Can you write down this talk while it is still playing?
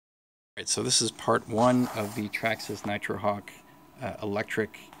Right, so this is part one of the Traxxas Nitro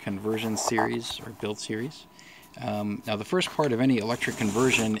electric conversion series or build series. Now the first part of any electric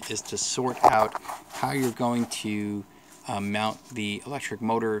conversion is to sort out how you're going to mount the electric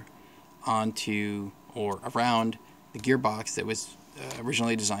motor onto or around the gearbox that was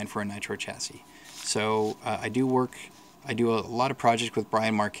originally designed for a Nitro chassis. So I do a lot of projects with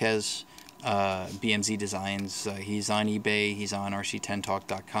Brian Marquez, BMZ Designs. He's on eBay, he's on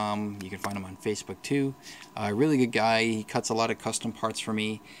rc10talk.com. You can find him on Facebook too. Really good guy. He cuts a lot of custom parts for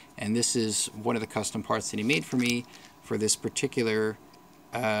me, and this is one of the custom parts that he made for me for this particular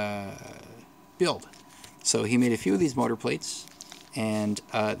build. So he made a few of these motor plates, and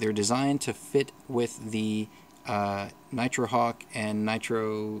they're designed to fit with the Nitro Hawk and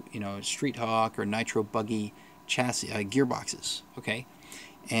Nitro, Street Hawk or Nitro Buggy chassis gearboxes. Okay.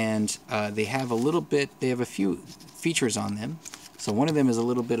 And they have a few features on them. So one of them is a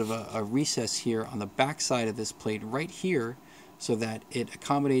little bit of a recess here on the back side of this plate right here, so that it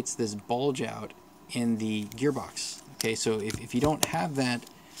accommodates this bulge out in the gearbox. Okay, so if you don't have that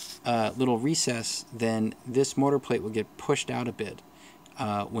little recess, then this motor plate will get pushed out a bit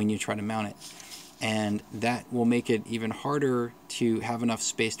when you try to mount it, and that will make it even harder to have enough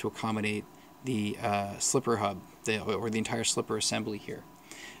space to accommodate the slipper hub or the entire slipper assembly here.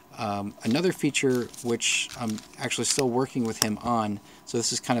 Another feature which I'm actually still working with him on, so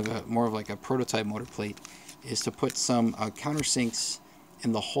this is kind of more of like a prototype motor plate, is to put some countersinks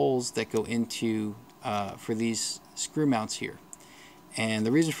in the holes that go into for these screw mounts here. And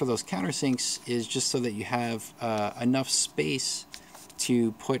the reason for those countersinks is just so that you have enough space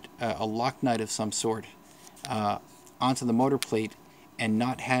to put a lock nut of some sort onto the motor plate and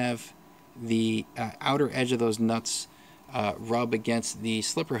not have the outer edge of those nuts rub against the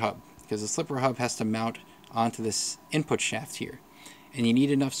slipper hub, because the slipper hub has to mount onto this input shaft here, and you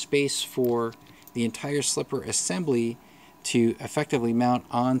need enough space for the entire slipper assembly to effectively mount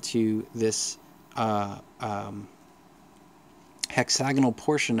onto this hexagonal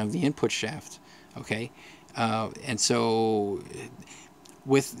portion of the input shaft. Okay, and so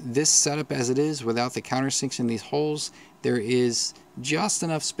with this setup as it is, without the countersinks in these holes, there is just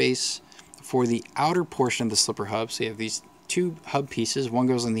enough space for the outer portion of the slipper hub. So you have these two hub pieces. One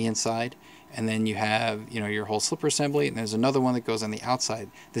goes on the inside, and then you have your whole slipper assembly, and there's another one that goes on the outside.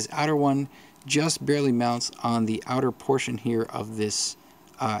 This outer one just barely mounts on the outer portion here of this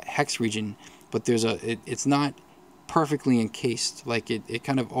hex region, but it's not perfectly encased. Like it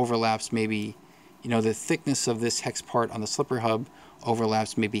kind of overlaps, maybe the thickness of this hex part on the slipper hub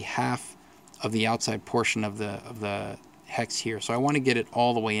overlaps maybe half of the outside portion of the hex here. So I want to get it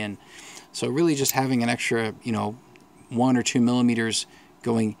all the way in. So really just having an extra 1 or 2 millimeters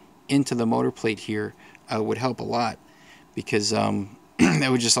going into the motor plate here would help a lot, because that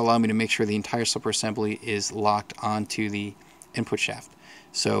would just allow me to make sure the entire slipper assembly is locked onto the input shaft.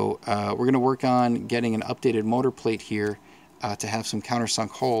 So we're going to work on getting an updated motor plate here to have some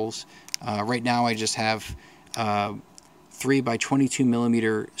countersunk holes. Right now I just have 3 by 22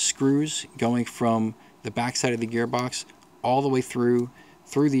 millimeter screws going from the back side of the gearbox all the way through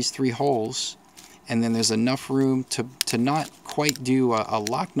these 3 holes, and then there's enough room to not quite do a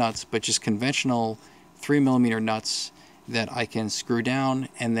lock nuts, but just conventional 3 millimeter nuts that I can screw down,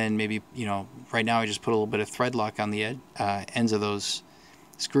 and then maybe right now I just put a little bit of thread lock on the ends of those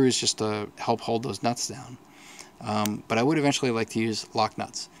screws just to help hold those nuts down. But I would eventually like to use lock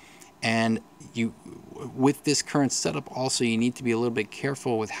nuts. And with this current setup also, you need to be a little bit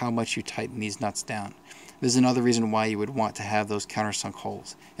careful with how much you tighten these nuts down. This is another reason why you would want to have those countersunk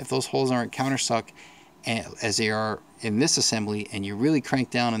holes. If those holes aren't countersunk as they are in this assembly, and you really crank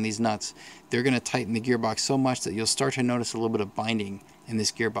down on these nuts, they're going to tighten the gearbox so much that you'll start to notice a little bit of binding in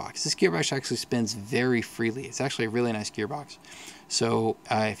this gearbox. This gearbox actually spins very freely. It's actually a really nice gearbox. So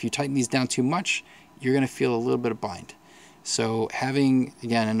if you tighten these down too much, you're going to feel a little bit of bind. So having,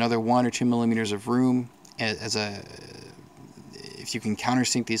 again, another 1 or 2 millimeters of room if you can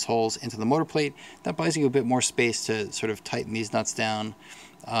countersink these holes into the motor plate, that buys you a bit more space to sort of tighten these nuts down,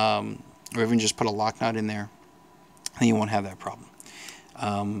 or even just put a lock nut in there, and you won't have that problem.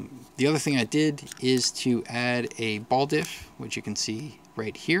 The other thing I did is to add a ball diff, which you can see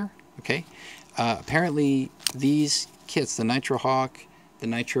right here. Okay, apparently these kits, the Nitro Hawk, the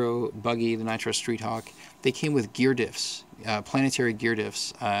Nitro Buggy, the Nitro Street Hawk, they came with gear diffs, planetary gear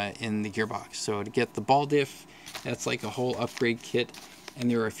diffs in the gearbox. So to get the ball diff, that's like a whole upgrade kit, and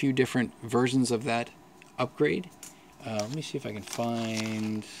there are a few different versions of that upgrade. Let me see if I can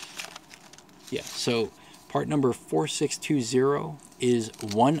find, yeah, so part number 4620 is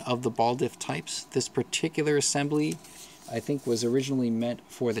one of the ball diff types. This particular assembly I think was originally meant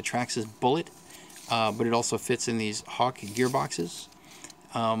for the Traxxas Bullet, but it also fits in these Hawk gearboxes.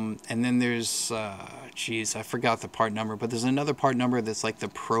 And then there's, geez, I forgot the part number, but there's another part number that's like the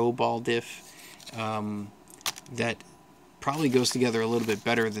Pro ball diff, that probably goes together a little bit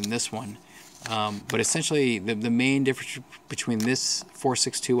better than this one. But essentially, the main difference between this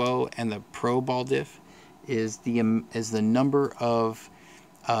 4620 and the Pro ball diff is the number of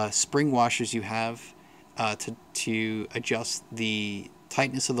spring washers you have to adjust the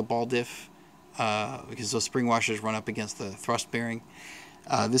tightness of the ball diff, because those spring washers run up against the thrust bearing.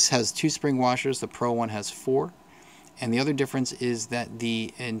 This has 2 spring washers. The Pro one has 4, and the other difference is that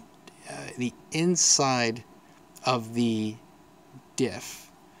the inside of the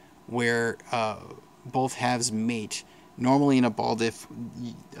diff, where both halves mate, normally in a ball diff,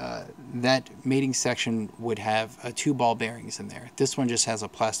 that mating section would have 2 ball bearings in there. This one just has a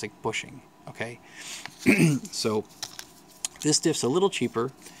plastic bushing. Okay, so this diff's a little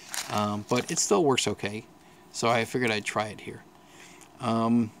cheaper, but it still works okay. So I figured I'd try it here.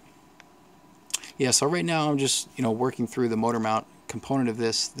 Yeah, so right now I'm just, working through the motor mount component of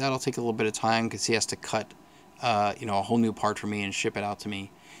this. That'll take a little bit of time because he has to cut, a whole new part for me and ship it out to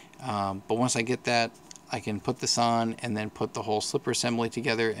me. But once I get that, I can put this on and then put the whole slipper assembly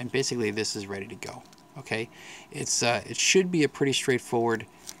together, and basically this is ready to go. Okay, it should be a pretty straightforward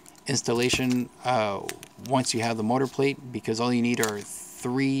installation once you have the motor plate, because all you need are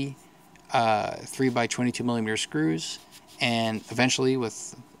 3 by 22 millimeter screws, and eventually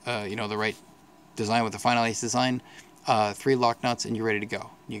with the right design, with the finalized design, 3 lock nuts, and you're ready to go.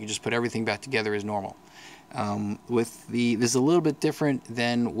 You can just put everything back together as normal. This is a little bit different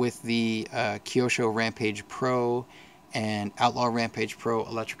than with the Kyosho Rampage Pro and Outlaw Rampage Pro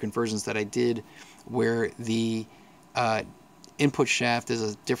electric conversions that I did, where the input shaft is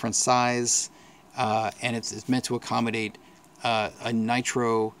a different size, and it's meant to accommodate a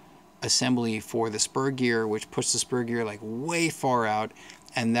Nitro assembly for the spur gear, which pushed the spur gear like way far out,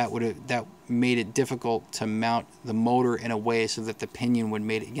 and that made it difficult to mount the motor in a way so that the pinion would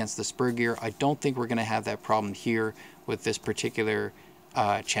mate against the spur gear. I don't think we're going to have that problem here with this particular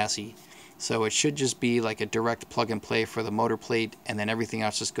chassis. So it should just be like a direct plug and play for the motor plate, and then everything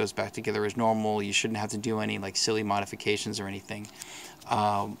else just goes back together as normal. You shouldn't have to do any like silly modifications or anything,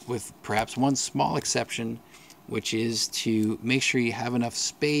 with perhaps one small exception, which is to make sure you have enough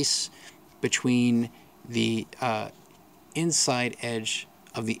space between the inside edge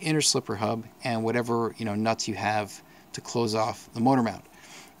of the inner slipper hub and whatever nuts you have to close off the motor mount.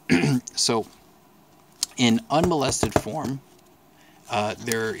 So in unmolested form,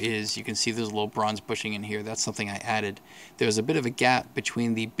 there is, you can see there's a little bronze bushing in here. That's something I added. There's a bit of a gap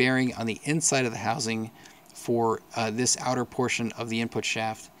between the bearing on the inside of the housing for this outer portion of the input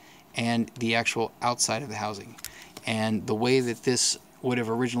shaft and the actual outside of the housing. And the way that this would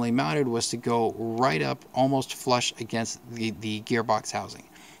have originally mounted was to go right up almost flush against the gearbox housing.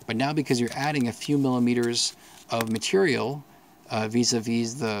 But now, because you're adding a few millimeters of material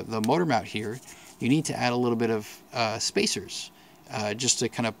vis-a-vis the motor mount here, you need to add a little bit of spacers just to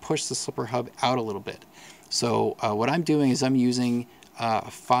kind of push the slipper hub out a little bit. So what I'm doing is I'm using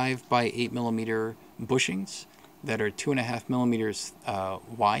 5 by 8 millimeter bushings that are 2.5 millimeters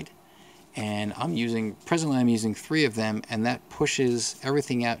wide. And presently I'm using 3 of them, and that pushes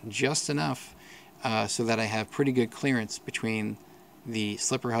everything out just enough so that I have pretty good clearance between the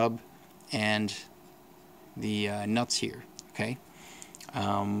slipper hub and the nuts here. Okay,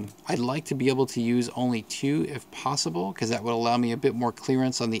 I'd like to be able to use only 2 if possible, because that would allow me a bit more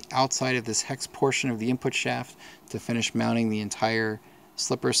clearance on the outside of this hex portion of the input shaft to finish mounting the entire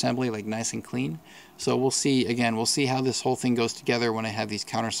slipper assembly like nice and clean. So we'll see, again, we'll see how this whole thing goes together when I have these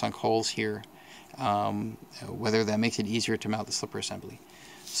countersunk holes here, whether that makes it easier to mount the slipper assembly.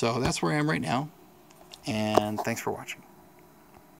 So that's where I am right now, and thanks for watching.